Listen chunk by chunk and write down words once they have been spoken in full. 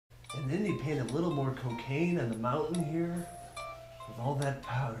And then he painted a little more cocaine on the mountain here with all that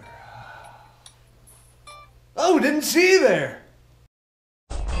powder. Oh, didn't see you there.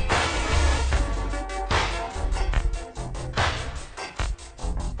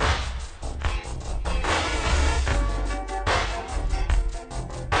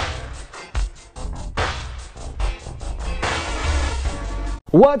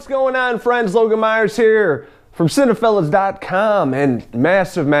 What's going on, friends? Logan Myerz here from Cinefellas.com, and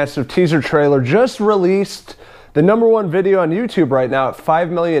massive teaser trailer just released. The #1 video on YouTube right now at 5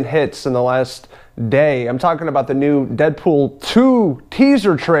 million hits in the last day. I'm talking about the new Deadpool 2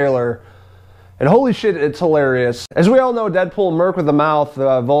 teaser trailer. And holy shit, it's hilarious. As we all know, Deadpool, Merc with a mouth,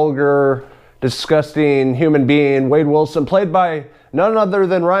 vulgar, disgusting human being, Wade Wilson, played by none other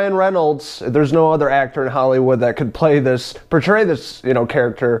than Ryan Reynolds. There's no other actor in Hollywood that could portray this,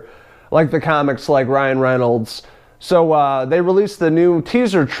 character like the comics, like Ryan Reynolds. So they released the new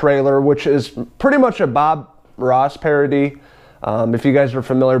teaser trailer, which is pretty much a Bob Ross parody. If you guys are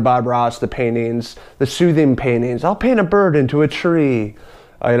familiar, Bob Ross, the paintings, the soothing paintings. I'll paint a bird into a tree.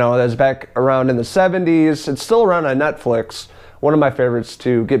 That's back around in the 70s. It's still around on Netflix. One of my favorites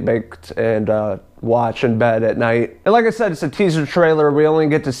to get baked and watch in bed at night. And like I said, it's a teaser trailer. We only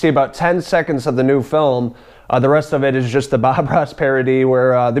get to see about 10 seconds of the new film. The rest of it is just the Bob Ross parody,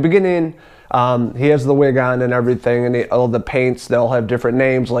 where the beginning, he has the wig on and everything, and all the paints, they all have different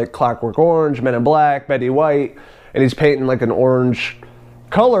names, like Clockwork Orange, Men in Black, Betty White, and he's painting like an orange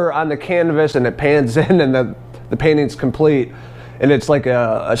color on the canvas, and it pans in, and the painting's complete, and it's like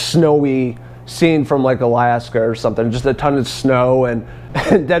a snowy scene from like Alaska or something, just a ton of snow, and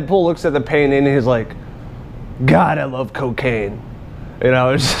Deadpool looks at the painting and he's like, God, I love cocaine.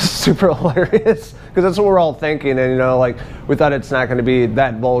 It's just super hilarious, because that's what we're all thinking, and we thought it's not going to be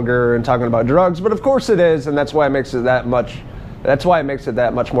that vulgar and talking about drugs, but of course it is, and that's why it makes it that much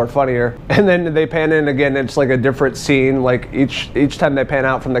more funnier. And then they pan in again, it's like a different scene, like each time they pan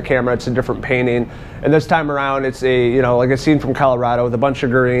out from the camera, it's a different painting, and this time around it's like a scene from Colorado with a bunch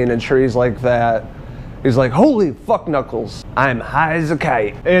of green and trees like that. He's like, holy fuck knuckles, I'm high as a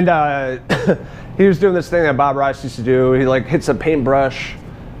kite. And he was doing this thing that Bob Ross used to do. He like hits a paintbrush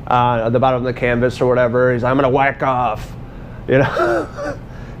at the bottom of the canvas or whatever. He's like, I'm gonna whack off,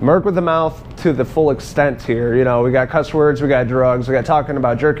 Merc with the mouth to the full extent here. We got cuss words, we got drugs, we got talking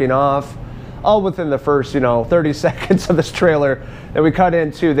about jerking off, all within the first 30 seconds of this trailer. Then we cut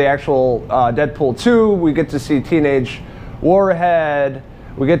into the actual Deadpool 2. We get to see teenage Warhead.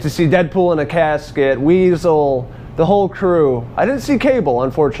 We get to see Deadpool in a casket, Weasel, the whole crew. I didn't see Cable,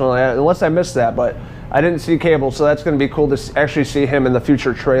 unfortunately, unless I missed that, but I didn't see Cable, so that's going to be cool to actually see him in the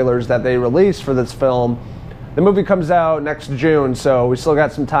future trailers that they release for this film. The movie comes out next June, so we still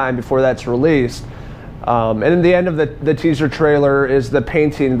got some time before that's released. And in the end of the teaser trailer is the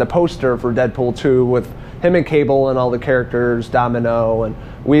painting, the poster for Deadpool 2 with him and Cable and all the characters, Domino and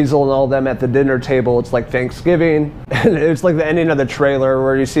Weasel and all them at the dinner table. It's like Thanksgiving. And it's like the ending of the trailer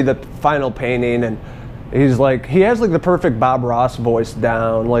where you see the final painting, and he's like, he has like the perfect Bob Ross voice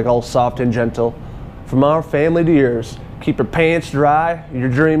down, like all soft and gentle. From our family to yours, keep your pants dry, your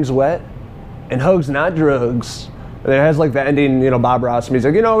dreams wet, and hugs not drugs. And it has like the ending, Bob Ross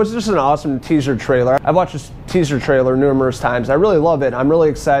music. It's just an awesome teaser trailer. I've watched this teaser trailer numerous times. I really love it. I'm really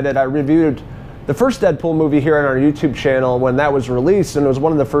excited. I reviewed the first Deadpool movie here on our YouTube channel when that was released, and it was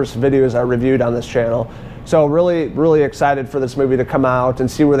one of the first videos I reviewed on this channel. So really excited for this movie to come out and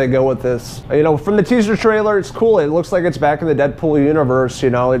see where they go with this. From the teaser trailer, it's cool. It looks like it's back in the Deadpool universe,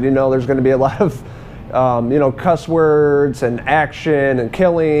 there's going to be a lot of, cuss words and action and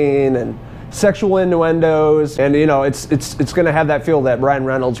killing and sexual innuendos, and it's going to have that feel that Ryan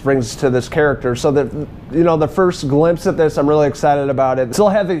Reynolds brings to this character. So that the first glimpse at this, I'm really excited about it. Still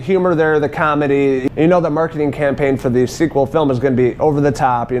have the humor there, the comedy. The marketing campaign for the sequel film is going to be over the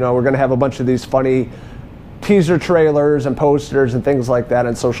top. We're going to have a bunch of these funny teaser trailers and posters and things like that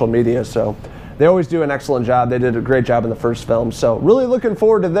on social media. So they always do an excellent job. They did a great job in the first film. So really looking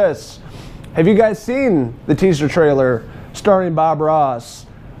forward to this. Have you guys seen the teaser trailer starring Bob Ross?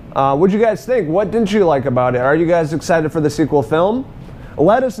 What'd you guys think? What didn't you like about it? Are you guys excited for the sequel film?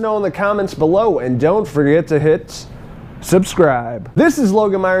 Let us know in the comments below, and don't forget to hit subscribe. This is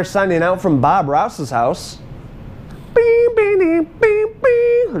Logan Myerz signing out from Bob Ross's house. Beep, beep, beep, beep,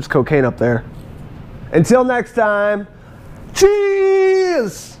 beep. There's cocaine up there. Until next time, cheese!